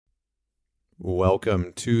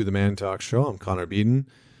Welcome to the Man Talk Show. I'm Connor Beaton.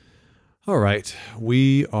 All right,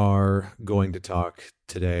 we are going to talk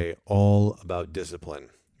today all about discipline.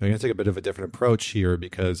 I'm going to take a bit of a different approach here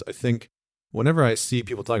because I think whenever I see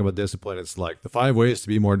people talk about discipline, it's like the 5 ways to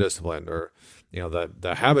be more disciplined, or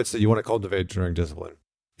the habits that you want to cultivate during discipline.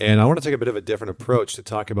 And I want to take a bit of a different approach to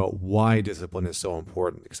talk about why discipline is so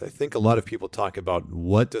important, because I think a lot of people talk about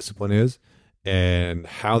what discipline is and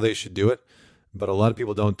how they should do it. But a lot of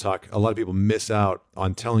people miss out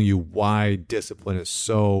on telling you why discipline is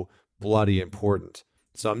so bloody important.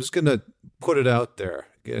 So I'm just going to put it out there.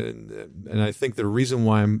 And I think the reason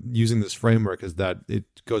why I'm using this framework is that it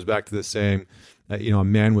goes back to the saying that, a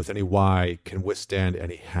man with any why can withstand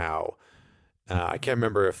any how. I can't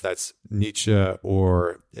remember if that's Nietzsche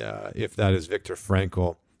or if that is Viktor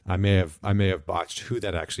Frankl. I may have botched who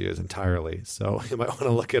that actually is entirely. So you might want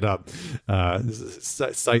to look it up,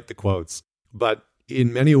 cite the quotes. But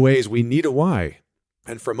in many ways, we need a why.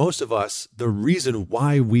 And for most of us, the reason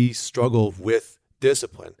why we struggle with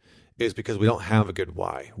discipline is because we don't have a good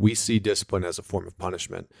why. We see discipline as a form of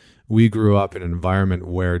punishment. We grew up in an environment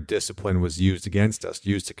where discipline was used against us,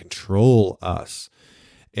 used to control us.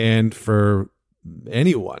 And for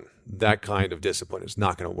anyone, that kind of discipline is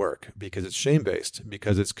not going to work because it's shame-based,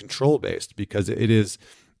 because it's control-based, because it is...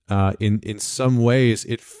 In some ways,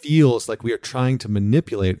 it feels like we are trying to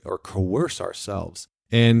manipulate or coerce ourselves.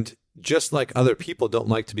 And just like other people don't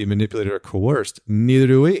like to be manipulated or coerced, neither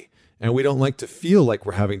do we. And we don't like to feel like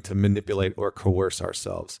we're having to manipulate or coerce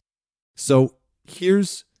ourselves. So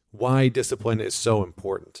here's why discipline is so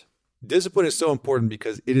important. Discipline is so important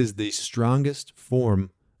because it is the strongest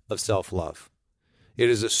form of self-love. It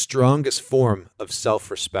is the strongest form of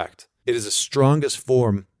self-respect. It is the strongest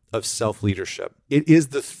form of self-leadership. It is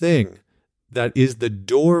the thing that is the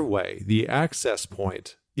doorway, the access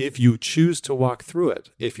point, if you choose to walk through it,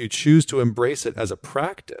 if you choose to embrace it as a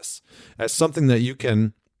practice, as something that you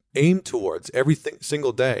can aim towards every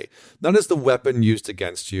single day, not as the weapon used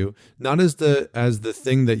against you, not as the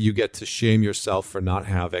thing that you get to shame yourself for not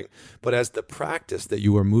having, but as the practice that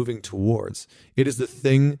you are moving towards. It is the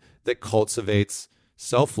thing that cultivates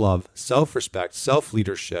self-love, self-respect,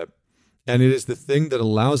 self-leadership. And it is the thing that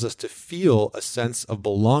allows us to feel a sense of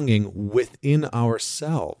belonging within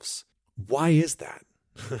ourselves. Why is that?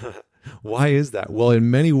 Why is that? Well,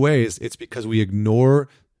 in many ways, it's because we ignore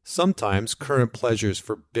sometimes current pleasures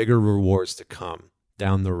for bigger rewards to come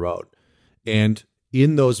down the road. And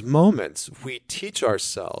in those moments, we teach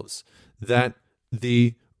ourselves that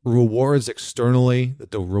the rewards externally,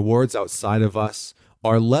 that the rewards outside of us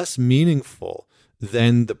are less meaningful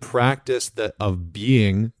than the practice of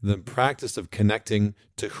being, the practice of connecting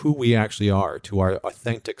to who we actually are, to our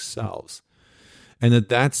authentic selves. And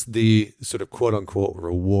that's the sort of quote unquote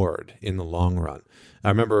reward in the long run. I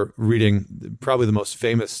remember reading probably the most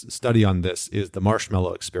famous study on this is the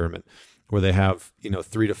marshmallow experiment, where they have,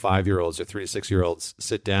 3 to 5 year olds or 3 to 6 year olds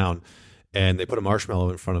sit down and they put a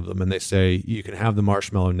marshmallow in front of them and they say, you can have the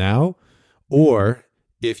marshmallow now, or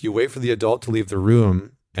if you wait for the adult to leave the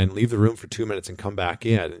room and leave the room for 2 minutes and come back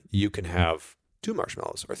in, you can have 2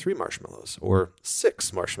 marshmallows or 3 marshmallows or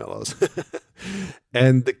 6 marshmallows.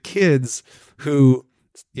 And the kids who,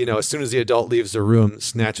 as soon as the adult leaves the room,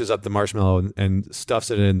 snatches up the marshmallow and stuffs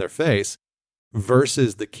it in their face,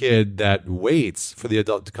 versus the kid that waits for the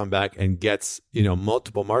adult to come back and gets,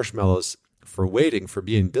 multiple marshmallows for waiting, for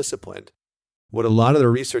being disciplined. What a lot of the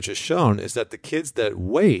research has shown is that the kids that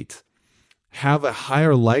wait have a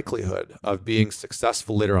higher likelihood of being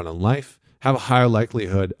successful later on in life, have a higher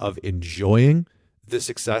likelihood of enjoying the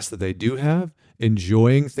success that they do have,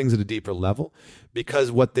 enjoying things at a deeper level,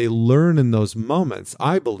 because what they learn in those moments,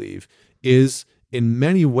 I believe, is in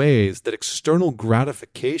many ways that external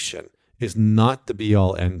gratification is not the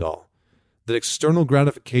be-all, end-all. That external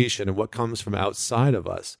gratification and what comes from outside of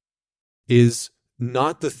us is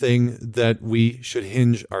not the thing that we should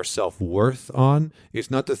hinge our self-worth on.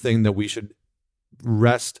 It's not the thing that we should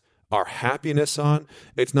rest our happiness on.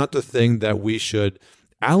 It's not the thing that we should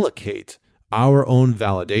allocate our own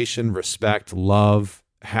validation, respect, love,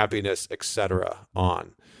 happiness, etc.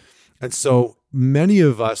 on. And so many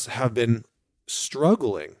of us have been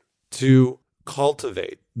struggling to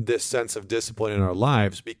cultivate this sense of discipline in our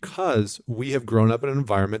lives because we have grown up in an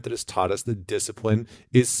environment that has taught us that discipline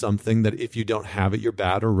is something that if you don't have it, you're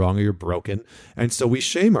bad or wrong or you're broken. And so we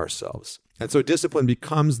shame ourselves. And so discipline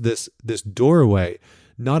becomes this doorway,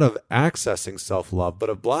 not of accessing self-love, but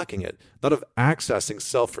of blocking it, not of accessing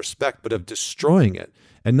self-respect, but of destroying it,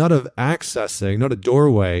 and not a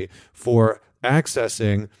doorway for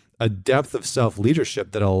accessing a depth of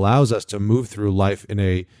self-leadership that allows us to move through life in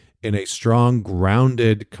in a strong,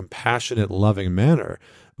 grounded, compassionate, loving manner,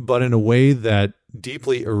 but in a way that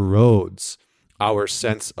deeply erodes our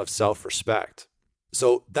sense of self-respect.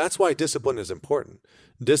 So that's why discipline is important.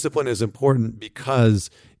 Discipline is important because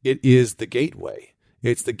it is the gateway.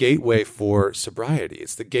 It's the gateway for sobriety.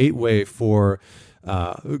 It's the gateway for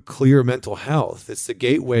clear mental health. It's the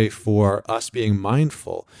gateway for us being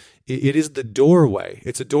mindful. It is the doorway.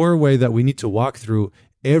 It's a doorway that we need to walk through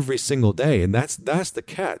every single day. And that's the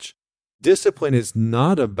catch. Discipline is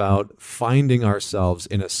not about finding ourselves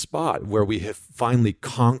in a spot where we have finally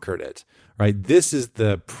conquered it, right? This is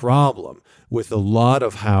the problem with a lot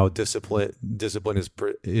of how discipline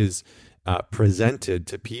is presented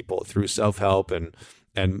to people through self-help and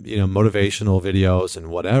motivational videos and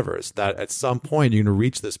whatever, is that at some point you're going to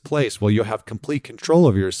reach this place where you'll have complete control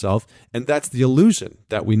over yourself, and that's the illusion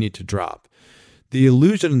that we need to drop. The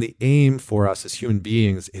illusion and the aim for us as human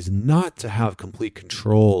beings is not to have complete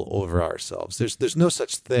control over ourselves. There's no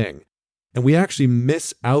such thing. And we actually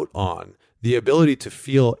miss out on the ability to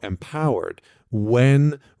feel empowered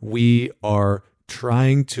when we are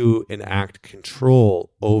trying to enact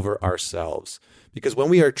control over ourselves. Because when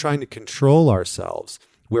we are trying to control ourselves,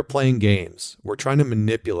 we're playing games. We're trying to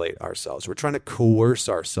manipulate ourselves. We're trying to coerce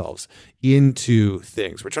ourselves into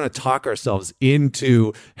things. We're trying to talk ourselves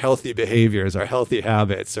into healthy behaviors or healthy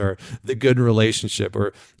habits or the good relationship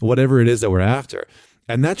or whatever it is that we're after.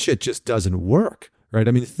 And that shit just doesn't work, right?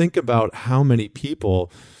 I mean, think about how many people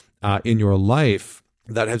in your life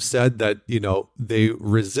that have said that, they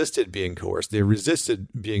resisted being coerced. They resisted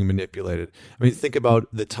being manipulated. I mean, think about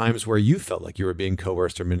the times where you felt like you were being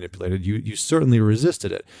coerced or manipulated. You certainly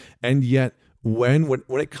resisted it. And yet, when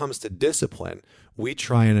it comes to discipline, we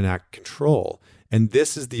try and enact control. And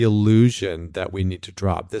this is the illusion that we need to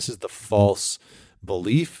drop. This is the false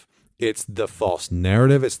belief. It's the false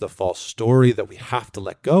narrative. It's the false story that we have to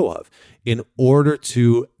let go of in order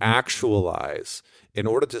to actualize, in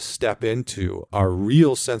order to step into our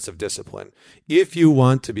real sense of discipline. If you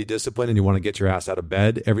want to be disciplined and you want to get your ass out of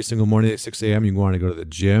bed every single morning at 6 a.m., you want to go to the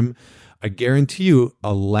gym, I guarantee you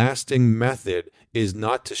a lasting method is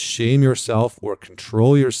not to shame yourself or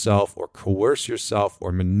control yourself or coerce yourself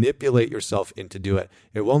or manipulate yourself into do it.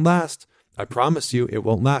 It won't last. I promise you, it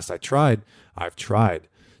won't last. I've tried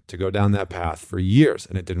to go down that path for years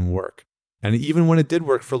and it didn't work. And even when it did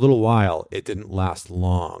work for a little while, it didn't last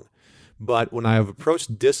long. But when I have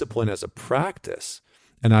approached discipline as a practice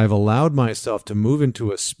and I've allowed myself to move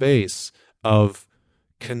into a space of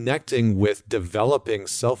connecting with developing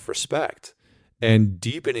self-respect and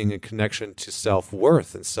deepening a connection to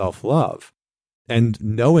self-worth and self-love, and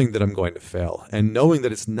knowing that I'm going to fail, and knowing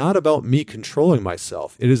that it's not about me controlling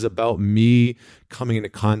myself, it is about me coming into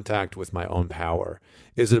contact with my own power.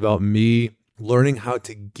 Is it about me learning how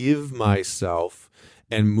to give myself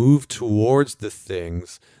and move towards the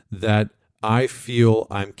things that I feel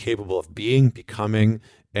I'm capable of being, becoming,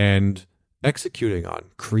 and executing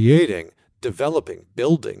on, creating, developing,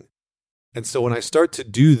 building. And so when I start to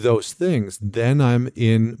do those things, then I'm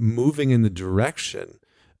moving in the direction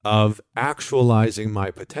of actualizing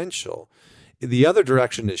my potential. The other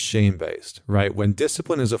direction is shame-based, right? When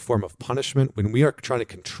discipline is a form of punishment, when we are trying to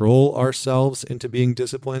control ourselves into being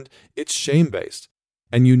disciplined, it's shame-based.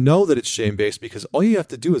 And you know that it's shame-based because all you have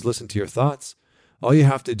to do is listen to your thoughts. All you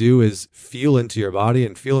have to do is feel into your body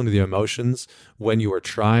and feel into the emotions when you are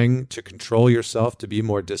trying to control yourself to be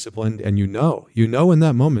more disciplined. And you know in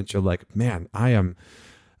that moment, you're like, man, I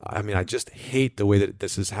just hate the way that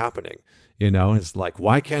this is happening. It's like,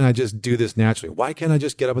 why can't I just do this naturally? Why can't I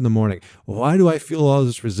just get up in the morning? Why do I feel all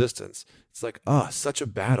this resistance? It's like, such a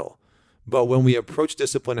battle. But when we approach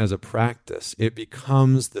discipline as a practice, it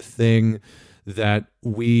becomes the thing that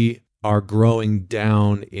we are growing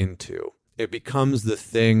down into. It becomes the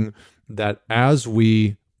thing that as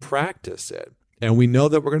we practice it, and we know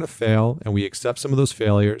that we're going to fail, and we accept some of those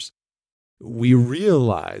failures, we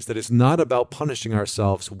realize that it's not about punishing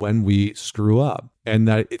ourselves when we screw up, and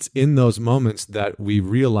that it's in those moments that we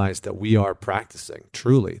realize that we are practicing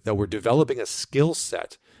truly, that we're developing a skill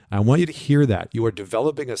set. I want you to hear that. You are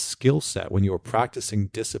developing a skill set when you are practicing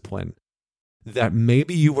discipline that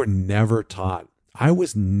maybe you were never taught. I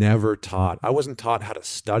was never taught. I wasn't taught how to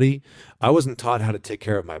study. I wasn't taught how to take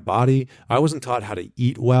care of my body. I wasn't taught how to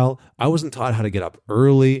eat well. I wasn't taught how to get up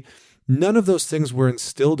early. None of those things were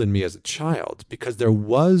instilled in me as a child because there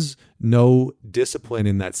was no discipline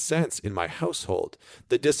in that sense in my household.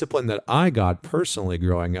 The discipline that I got personally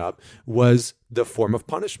growing up was the form of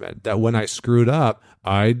punishment, that when I screwed up,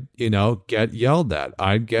 I'd, get yelled at.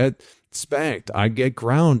 I'd get spanked. I'd get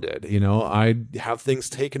grounded. I'd have things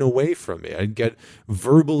taken away from me. I'd get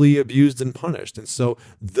verbally abused and punished. And so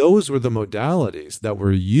those were the modalities that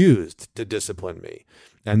were used to discipline me.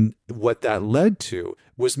 And what that led to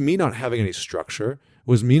was me not having any structure,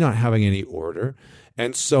 was me not having any order.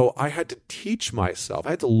 And so I had to teach myself.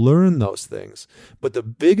 I had to learn those things. But the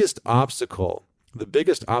biggest obstacle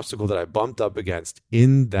that I bumped up against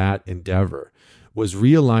in that endeavor was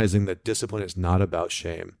realizing that discipline is not about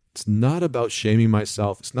shame. It's not about shaming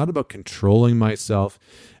myself. It's not about controlling myself.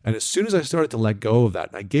 And as soon as I started to let go of that,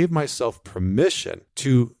 I gave myself permission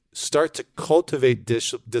to start to cultivate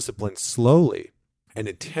discipline slowly and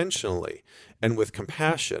intentionally and with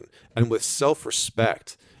compassion and with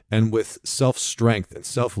self-respect and with self-strength and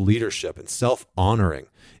self-leadership and self-honoring.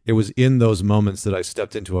 It was in those moments that I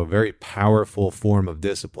stepped into a very powerful form of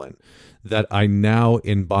discipline that I now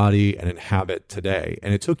embody and inhabit today.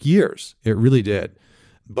 And it took years. It really did.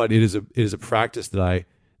 But it is a practice that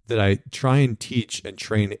I try and teach and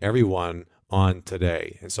train everyone on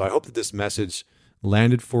today. And so I hope that this message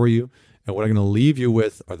landed for you. And what I'm going to leave you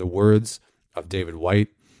with are the words of David Whyte.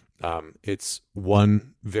 It's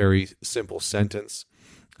one very simple sentence.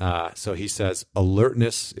 So he says,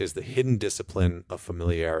 alertness is the hidden discipline of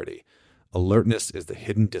familiarity. Alertness is the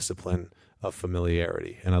hidden discipline of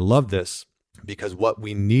familiarity. And I love this because what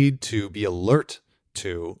we need to be alert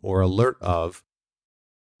to or alert of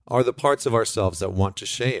are the parts of ourselves that want to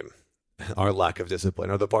shame our lack of discipline,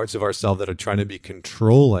 are the parts of ourselves that are trying to be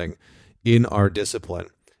controlling in our discipline,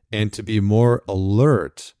 and to be more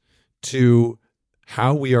alert to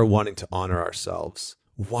how we are wanting to honor ourselves,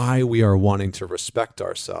 why we are wanting to respect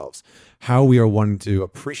ourselves, how we are wanting to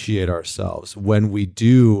appreciate ourselves when we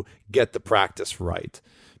do get the practice right.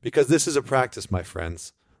 Because this is a practice, my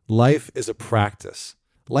friends. Life is a practice.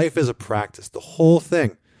 Life is a practice. The whole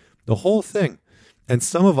thing. And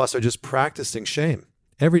some of us are just practicing shame.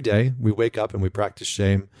 Every day we wake up and we practice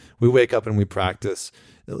shame. We wake up and we practice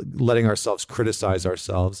letting ourselves criticize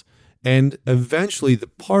ourselves. And eventually the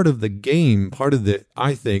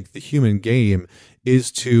I think the human game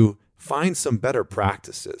is to find some better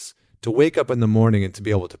practices, to wake up in the morning and to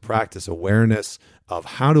be able to practice awareness of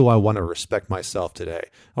how do I want to respect myself today?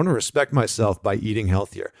 I want to respect myself by eating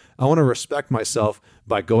healthier. I want to respect myself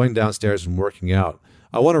by going downstairs and working out.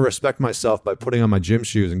 I want to respect myself by putting on my gym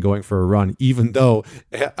shoes and going for a run, even though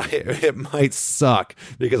it might suck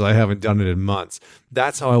because I haven't done it in months.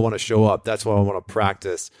 That's how I want to show up. That's how I want to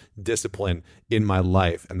practice discipline in my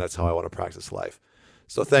life. And that's how I want to practice life.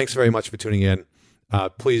 So thanks very much for tuning in.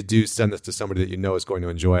 Please do send this to somebody that you know is going to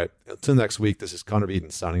enjoy it. Until next week, this is Connor Beaton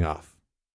signing off.